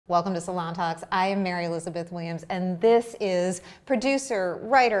Welcome to Salon Talks. I am Mary Elizabeth Williams, and this is producer,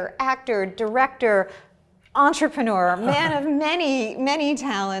 writer, actor, director, entrepreneur, man of many, many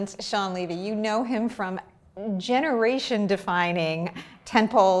talents, Shawn Levy. You know him from generation-defining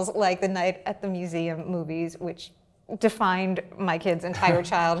tentpoles like the Night at the Museum movies, which defined my kids' entire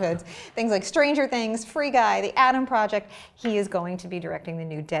childhoods. Things like Stranger Things, Free Guy, The Adam Project. He is going to be directing the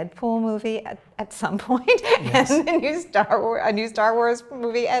new Deadpool movie at some point, yes. And the new Star Wars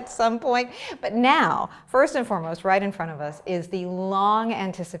movie at some point. But now, first and foremost, right in front of us is the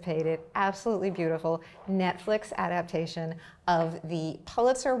long-anticipated, absolutely beautiful Netflix adaptation of the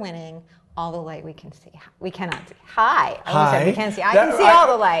Pulitzer-winning All the Light We Can See. We Cannot See. Hi. I said we can see. I can see all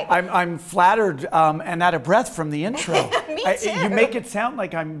the light. I'm flattered and out of breath from the intro. Me too. You make it sound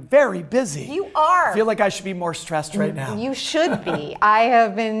like I'm very busy. You are. I feel like I should be more stressed right now. You should be. I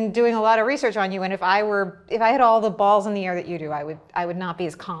have been doing a lot of research on you, and if I had all the balls in the air that you do, I would not be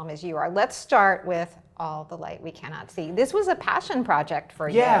as calm as you are. Let's start with All the Light We Cannot See. This was a passion project for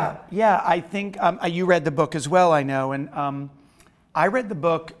you. Yeah. I think you read the book as well, I know, and I read the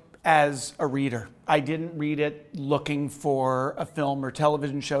book as a reader. I didn't read it looking for a film or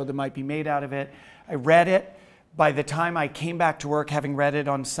television show that might be made out of it. I read it. By the time I came back to work, having read it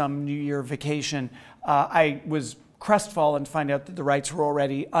on some New Year vacation, I was crestfallen to find out that the rights were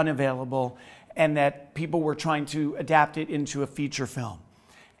already unavailable and that people were trying to adapt it into a feature film.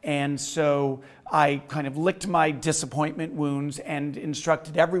 And so I kind of licked my disappointment wounds and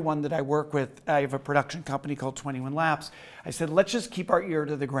instructed everyone that I work with. I have a production company called 21 Laps. I said, let's just keep our ear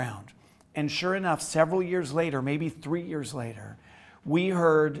to the ground. And sure enough, several years later, maybe 3 years later, we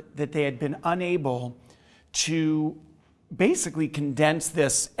heard that they had been unable to basically condense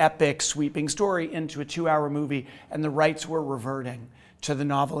this epic, sweeping story into a 2-hour movie, and the rights were reverting to the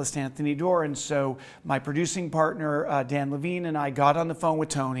novelist Anthony Doerr. And so my producing partner, Dan Levine, and I got on the phone with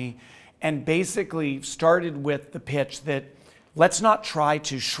Tony and basically started with the pitch that let's not try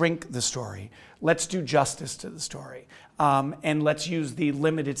to shrink the story. Let's do justice to the story. And let's use the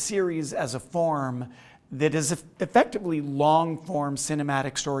limited series as a form that is effectively long-form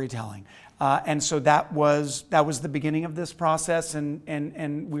cinematic storytelling. And so that was the beginning of this process,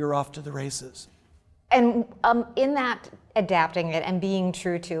 and we were off to the races. And in that adapting it and being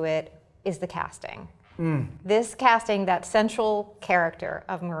true to it is the casting. This casting, that central character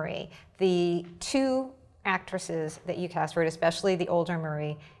of Marie, the two actresses that you cast for it, especially the older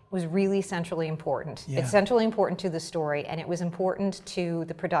Marie, was really centrally important. Yeah. It's centrally important to the story, and it was important to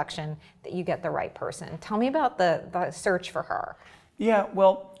the production that you get the right person. Tell me about the search for her. Yeah,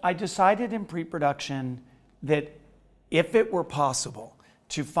 well, I decided in pre-production that if it were possible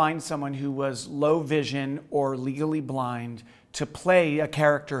to find someone who was low vision or legally blind to play a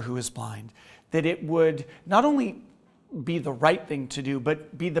character who is blind, that it would not only be the right thing to do,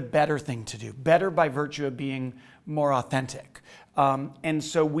 but be the better thing to do. Better by virtue of being more authentic. And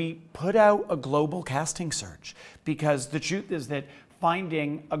so we put out a global casting search, because the truth is that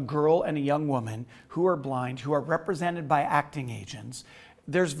finding a girl and a young woman who are blind, who are represented by acting agents,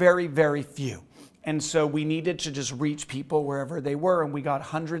 there's very, very few. And so we needed to just reach people wherever they were, and we got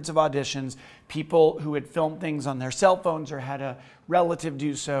hundreds of auditions, people who had filmed things on their cell phones or had a relative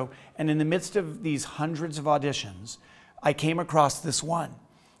do so. And in the midst of these hundreds of auditions, I came across this one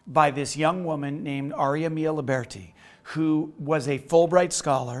by this young woman named Aria Mia Liberti, who was a Fulbright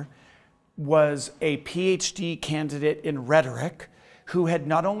scholar, was a PhD candidate in rhetoric, who had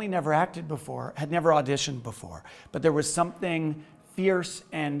not only never acted before, had never auditioned before, but there was something fierce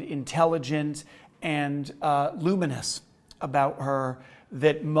and intelligent and luminous about her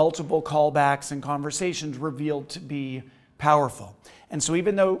that multiple callbacks and conversations revealed to be powerful. And so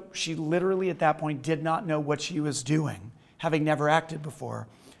even though she literally at that point did not know what she was doing, having never acted before,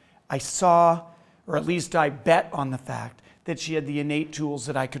 I saw, or at least I bet on the fact that she had the innate tools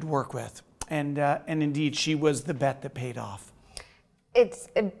that I could work with. And indeed, she was the bet that paid off. It's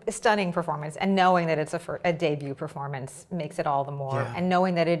a stunning performance, and knowing that it's a debut performance makes it all the more. Yeah. And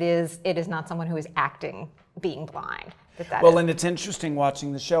knowing that it is not someone who is acting being blind. Well, and it's interesting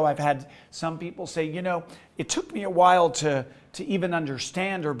watching the show. I've had some people say, you know, it took me a while to even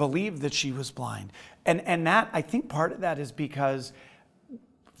understand or believe that she was blind. And that, I think part of that is because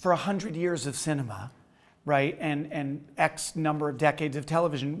for 100 years of cinema, right, and X number of decades of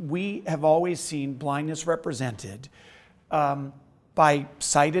television, we have always seen blindness represented by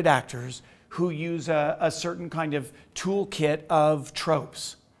sighted actors who use a certain kind of toolkit of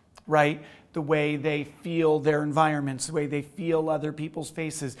tropes, right? The way they feel their environments, the way they feel other people's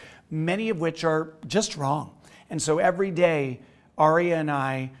faces, many of which are just wrong. And so every day, Aria and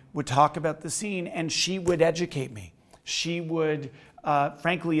I would talk about the scene, and she would educate me. She would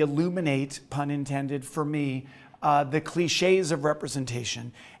frankly, illuminate, pun intended, for me, the cliches of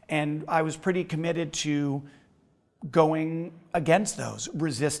representation. And I was pretty committed to going against those,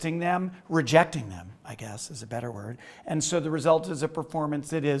 resisting them, rejecting them, I guess is a better word. And so the result is a performance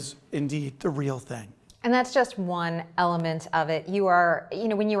that is indeed the real thing. And that's just one element of it. You are,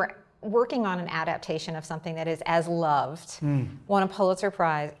 when you are working on an adaptation of something that is as loved, won a Pulitzer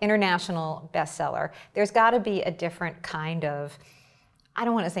Prize, international bestseller, there's got to be a different kind of, I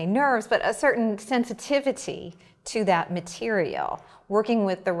don't want to say nerves, but a certain sensitivity to that material. Working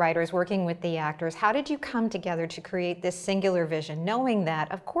with the writers, working with the actors, how did you come together to create this singular vision, knowing that,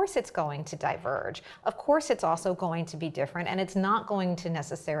 of course, it's going to diverge. Of course, it's also going to be different, and it's not going to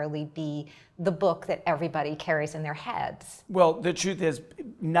necessarily be the book that everybody carries in their heads. Well, the truth is,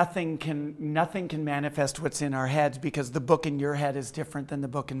 nothing can manifest what's in our heads, because the book in your head is different than the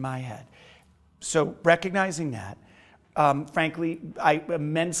book in my head. So recognizing that, frankly, I'm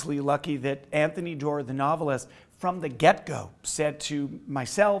immensely lucky that Anthony Doerr, the novelist, from the get-go said to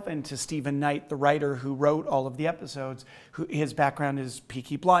myself and to Stephen Knight, the writer who wrote all of the episodes, his background is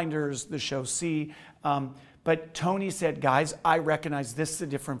Peaky Blinders, the show C, but Tony said, guys, I recognize this is a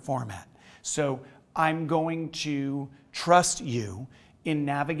different format. So I'm going to trust you in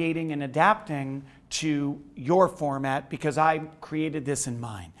navigating and adapting to your format because I created this in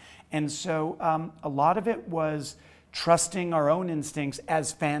mind. And so a lot of it was trusting our own instincts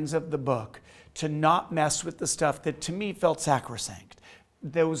as fans of the book to not mess with the stuff that to me felt sacrosanct.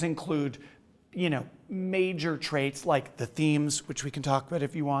 Those include, major traits like the themes, which we can talk about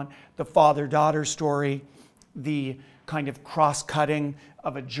if you want, the father-daughter story, the kind of cross-cutting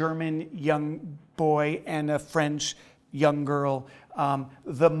of a German young boy and a French young girl,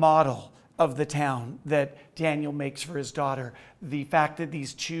 the model of the town that Daniel makes for his daughter, the fact that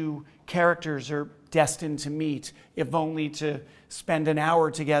these two characters are destined to meet, if only to spend an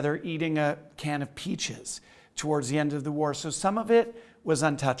hour together eating a can of peaches towards the end of the war. So some of it was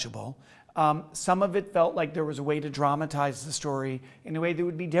untouchable. Some of it felt like there was a way to dramatize the story in a way that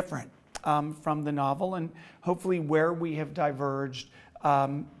would be different from the novel. And hopefully where we have diverged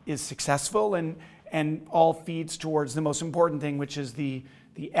is successful and all feeds towards the most important thing, which is the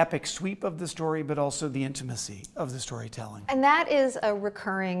epic sweep of the story, but also the intimacy of the storytelling. And that is a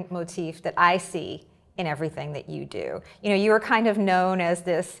recurring motif that I see in everything that you do. You are kind of known as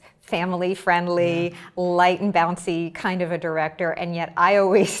this family-friendly, light and bouncy kind of a director, and yet I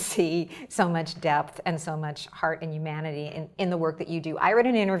always see so much depth and so much heart and humanity in the work that you do. I read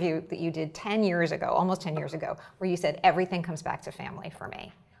an interview that you did 10 years ago, almost 10 years ago, where you said, everything comes back to family for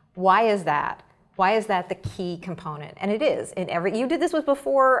me. Why is that? Why is that the key component? And it is. You did this was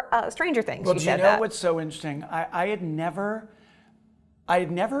before Stranger Things. Well, do you know what's so interesting? I had never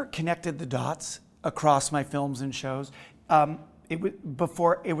connected the dots across my films and shows. It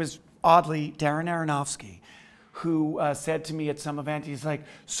was oddly Darren Aronofsky who said to me at some event, he's like,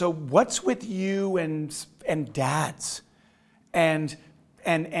 so what's with you and dads and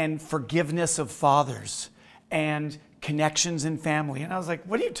forgiveness of fathers and connections in family? And I was like,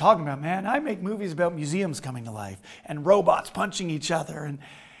 what are you talking about, man? I make movies about museums coming to life and robots punching each other.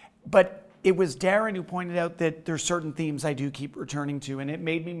 But it was Darren who pointed out that there's certain themes I do keep returning to, and it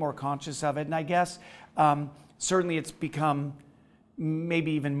made me more conscious of it. And I guess certainly it's become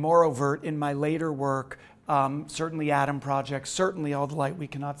maybe even more overt in my later work, certainly Adam Project, certainly All the Light We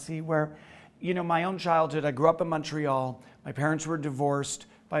Cannot See, where, my own childhood, I grew up in Montreal. My parents were divorced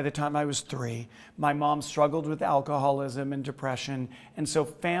by the time I was 3. My mom struggled with alcoholism and depression. And so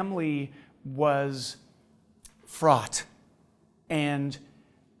family was fraught. And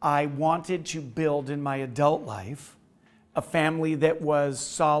I wanted to build in my adult life a family that was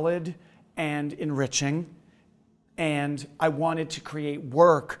solid and enriching. And I wanted to create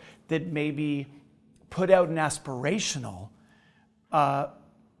work that maybe put out an aspirational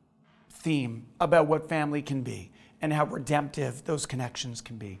theme about what family can be and how redemptive those connections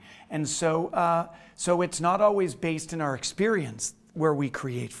can be. And so it's not always based in our experience where we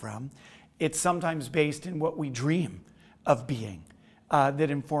create from. It's sometimes based in what we dream of being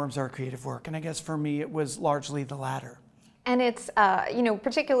that informs our creative work. And I guess for me, it was largely the latter. And it's,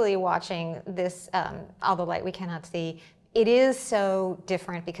 particularly watching this, All the Light We Cannot See, it is so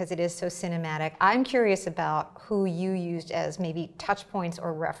different because it is so cinematic. I'm curious about who you used as maybe touch points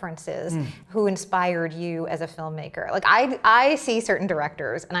or references, who inspired you as a filmmaker. Like I see certain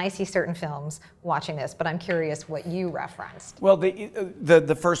directors and I see certain films watching this, but I'm curious what you referenced. Well,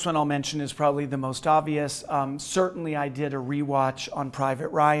 the first one I'll mention is probably the most obvious. Certainly I did a rewatch on Private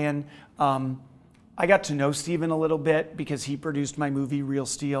Ryan. I got to know Stephen a little bit because he produced my movie Real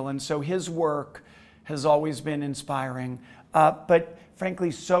Steel, and so his work has always been inspiring. But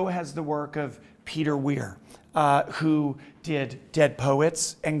frankly, so has the work of Peter Weir, who did Dead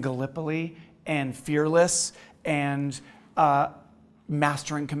Poets and Gallipoli and Fearless and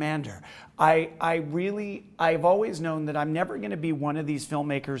Master and Commander. I've always known that I'm never going to be one of these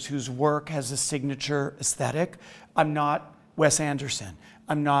filmmakers whose work has a signature aesthetic. I'm not Wes Anderson.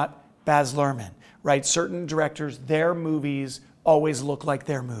 I'm not Baz Luhrmann, right? Certain directors, their movies always look like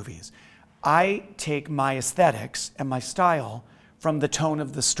their movies. I take my aesthetics and my style from the tone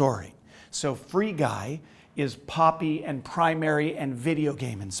of the story. So Free Guy is poppy and primary and video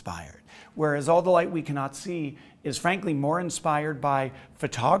game inspired, whereas All the Light We Cannot See is frankly more inspired by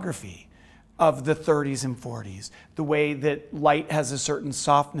photography of the 30s and 40s, the way that light has a certain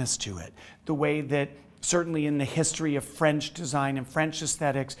softness to it, the way that certainly in the history of French design and French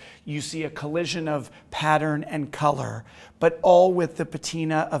aesthetics, you see a collision of pattern and color, but all with the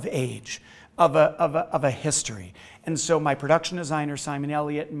patina of age, of a history. And so my production designer, Simon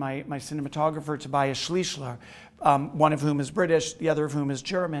Elliott, and my cinematographer, Tobias Schliessler, one of whom is British, the other of whom is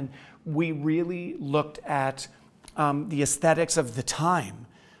German, we really looked at the aesthetics of the time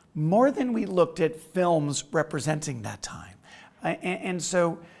more than we looked at films representing that time. And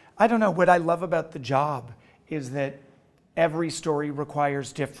so, I don't know, what I love about the job is that every story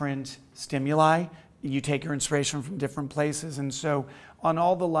requires different stimuli. You take your inspiration from different places. And so on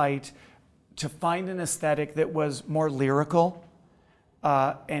All the Light, to find an aesthetic that was more lyrical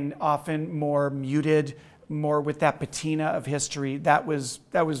and often more muted, more with that patina of history, that was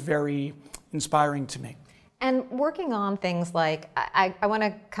very inspiring to me. And working on things like, I want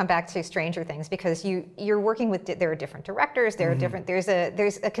to come back to Stranger Things, because you're working with, there are different directors, there are different, there's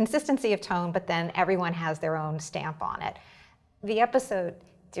a consistency of tone, but then everyone has their own stamp on it. The episode,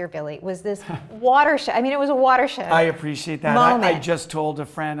 Dear Billy, was this watershed. I mean, it was a watershed. I appreciate that. Moment. I just told a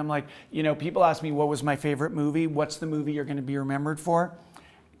friend, I'm like, you know, people ask me what was my favorite movie. What's the movie you're going to be remembered for?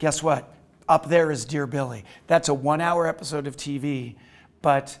 Guess what? Up there is Dear Billy. That's a 1-hour episode of TV,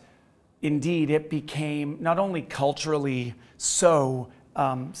 but indeed, it became not only culturally so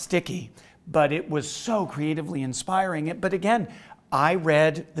sticky, but it was so creatively inspiring. But again, I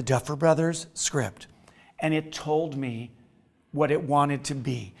read the Duffer Brothers script, and it told me what it wanted to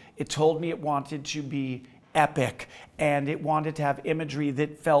be. It told me it wanted to be epic, and it wanted to have imagery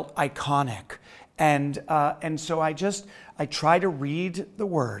that felt iconic. And so I try to read the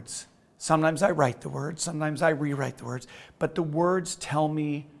words. Sometimes I write the words, sometimes I rewrite the words, but the words tell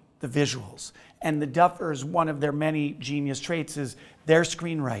me the visuals. And the Duffers, one of their many genius traits is their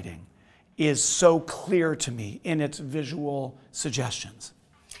screenwriting is so clear to me in its visual suggestions.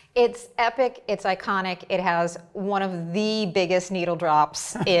 It's epic, it's iconic, it has one of the biggest needle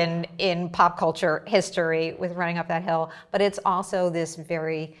drops in pop culture history with Running Up That Hill, but it's also this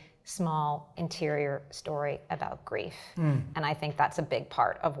very small interior story about grief. And I think that's a big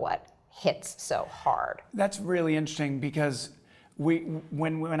part of what hits so hard. That's really interesting, because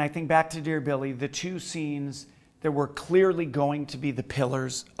when I think back to Dear Billy, the two scenes that were clearly going to be the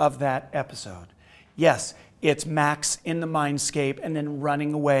pillars of that episode. Yes, it's Max in the mindscape and then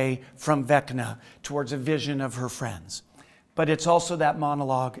running away from Vecna towards a vision of her friends. But it's also that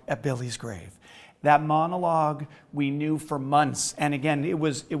monologue at Billy's grave. That monologue we knew for months, and again, it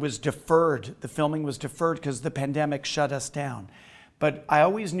was deferred. The filming was deferred because the pandemic shut us down. But I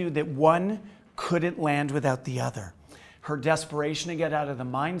always knew that one couldn't land without the other. Her desperation to get out of the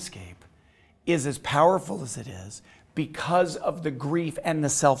mindscape is as powerful as it is because of the grief and the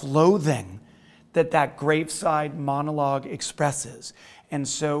self-loathing that graveside monologue expresses. And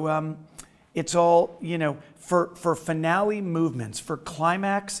so it's all, you know, for finale movements, for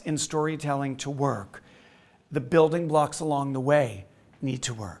climax in storytelling to work, the building blocks along the way need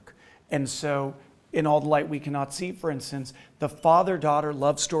to work. And so in All the Light We Cannot See, for instance, the father-daughter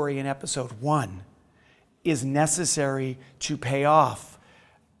love story in episode 1 is necessary to pay off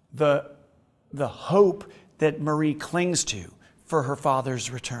the hope that Marie clings to for her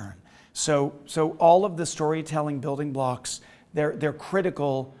father's return. So all of the storytelling building blocks, they're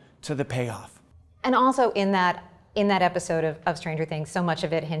critical to the payoff. And also in that episode of Stranger Things, so much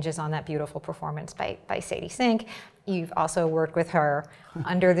of it hinges on that beautiful performance by Sadie Sink. You've also worked with her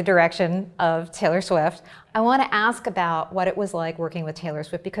under the direction of Taylor Swift. I want to ask about what it was like working with Taylor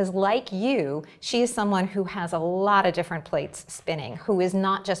Swift, because like you, she is someone who has a lot of different plates spinning, who is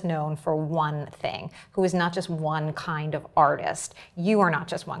not just known for one thing, who is not just one kind of artist. You are not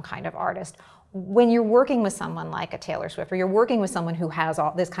just one kind of artist. When you're working with someone like a Taylor Swift, or you're working with someone who has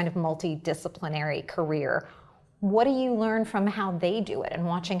all this kind of multidisciplinary career, what do you learn from how they do it and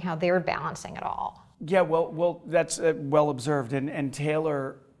watching how they're balancing it all? Yeah, well, that's well observed. And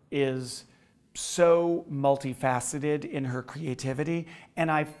Taylor is so multifaceted in her creativity,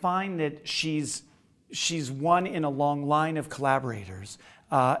 and I find that she's one in a long line of collaborators.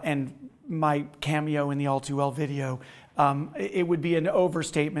 And my cameo in the All Too Well video, it would be an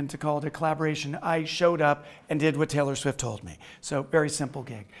overstatement to call it a collaboration. I showed up and did what Taylor Swift told me. So very simple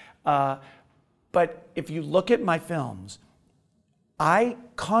gig. But if you look at my films, I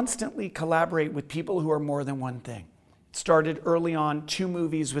constantly collaborate with people who are more than one thing. It started early on, 2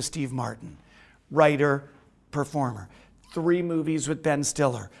 movies with Steve Martin, writer, performer. 3 movies with Ben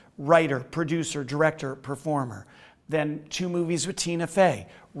Stiller, writer, producer, director, performer. Then 2 movies with Tina Fey,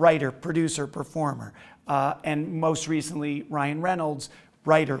 writer, producer, performer. And most recently, Ryan Reynolds,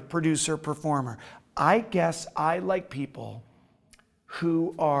 writer, producer, performer. I guess I like people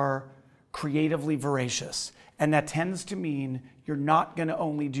who are creatively voracious. And that tends to mean you're not going to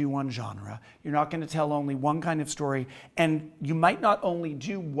only do one genre. You're not going to tell only one kind of story. And you might not only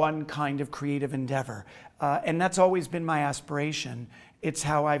do one kind of creative endeavor. And that's always been my aspiration. It's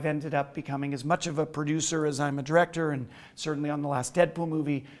how I've ended up becoming as much of a producer as I'm a director, and certainly on the last Deadpool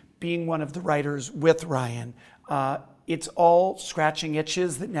movie, being one of the writers with Ryan. It's all scratching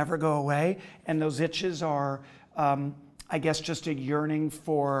itches that never go away. And those itches are, I guess, just a yearning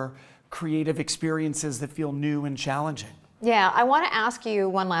for creative experiences that feel new and challenging. Yeah, I want to ask you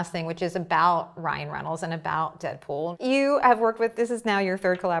one last thing, which is about Ryan Reynolds and about Deadpool. You have worked with, this is now your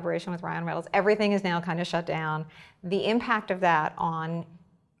 3rd collaboration with Ryan Reynolds. Everything is now kind of shut down. The impact of that on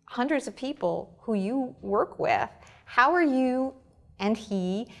hundreds of people who you work with. How are you and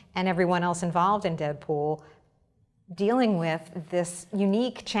he and everyone else involved in Deadpool dealing with this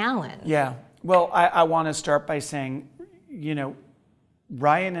unique challenge? Yeah, well, I want to start by saying, you know,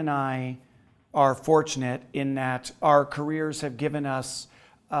 Ryan and I are fortunate in that our careers have given us,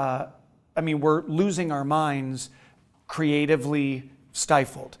 I mean, we're losing our minds creatively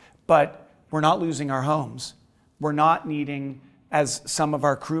stifled, but we're not losing our homes. We're not needing, as some of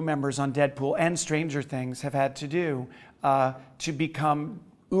our crew members on Deadpool and Stranger Things have had to do, to become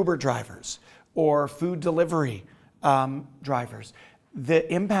Uber drivers or food delivery drivers.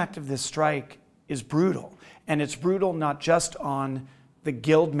 The impact of this strike is brutal, and it's brutal not just on the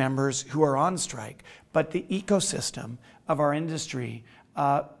guild members who are on strike, but the ecosystem of our industry,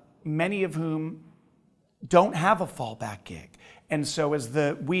 many of whom don't have a fallback gig. And so as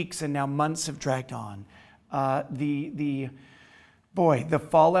the weeks and now months have dragged on, the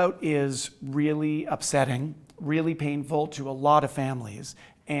fallout is really upsetting, really painful to a lot of families.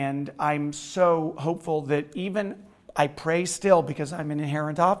 And I'm so hopeful that I pray still, because I'm an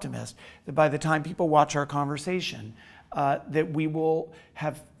inherent optimist, that by the time people watch our conversation, that we will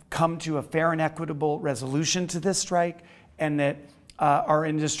have come to a fair and equitable resolution to this strike, and that our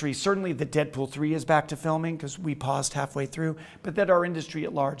industry, certainly that Deadpool 3 is back to filming, because we paused halfway through, but that our industry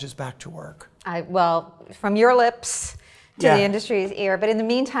at large is back to work. Well, from your lips to the industry's ear. But in the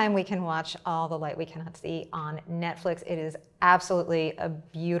meantime, we can watch All the Light We Cannot See on Netflix. It is absolutely a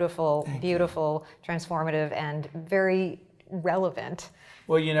beautiful, beautiful, transformative, and very relevant.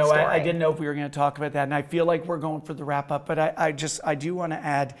 Well, you know, I didn't know if we were going to talk about that, and I feel like we're going for the wrap up, but I do want to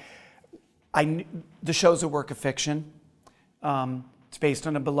add, the show's a work of fiction. It's based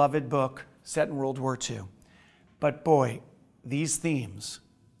on a beloved book set in World War II. But boy, these themes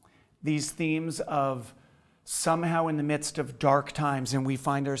of somehow in the midst of dark times, and we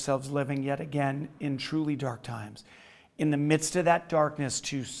find ourselves living yet again in truly dark times, in the midst of that darkness,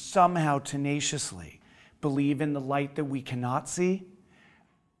 to somehow tenaciously believe in the light that we cannot see,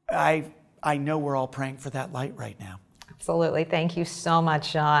 I know we're all praying for that light right now. Absolutely. Thank you so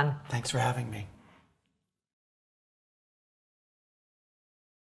much, Shawn. Thanks for having me.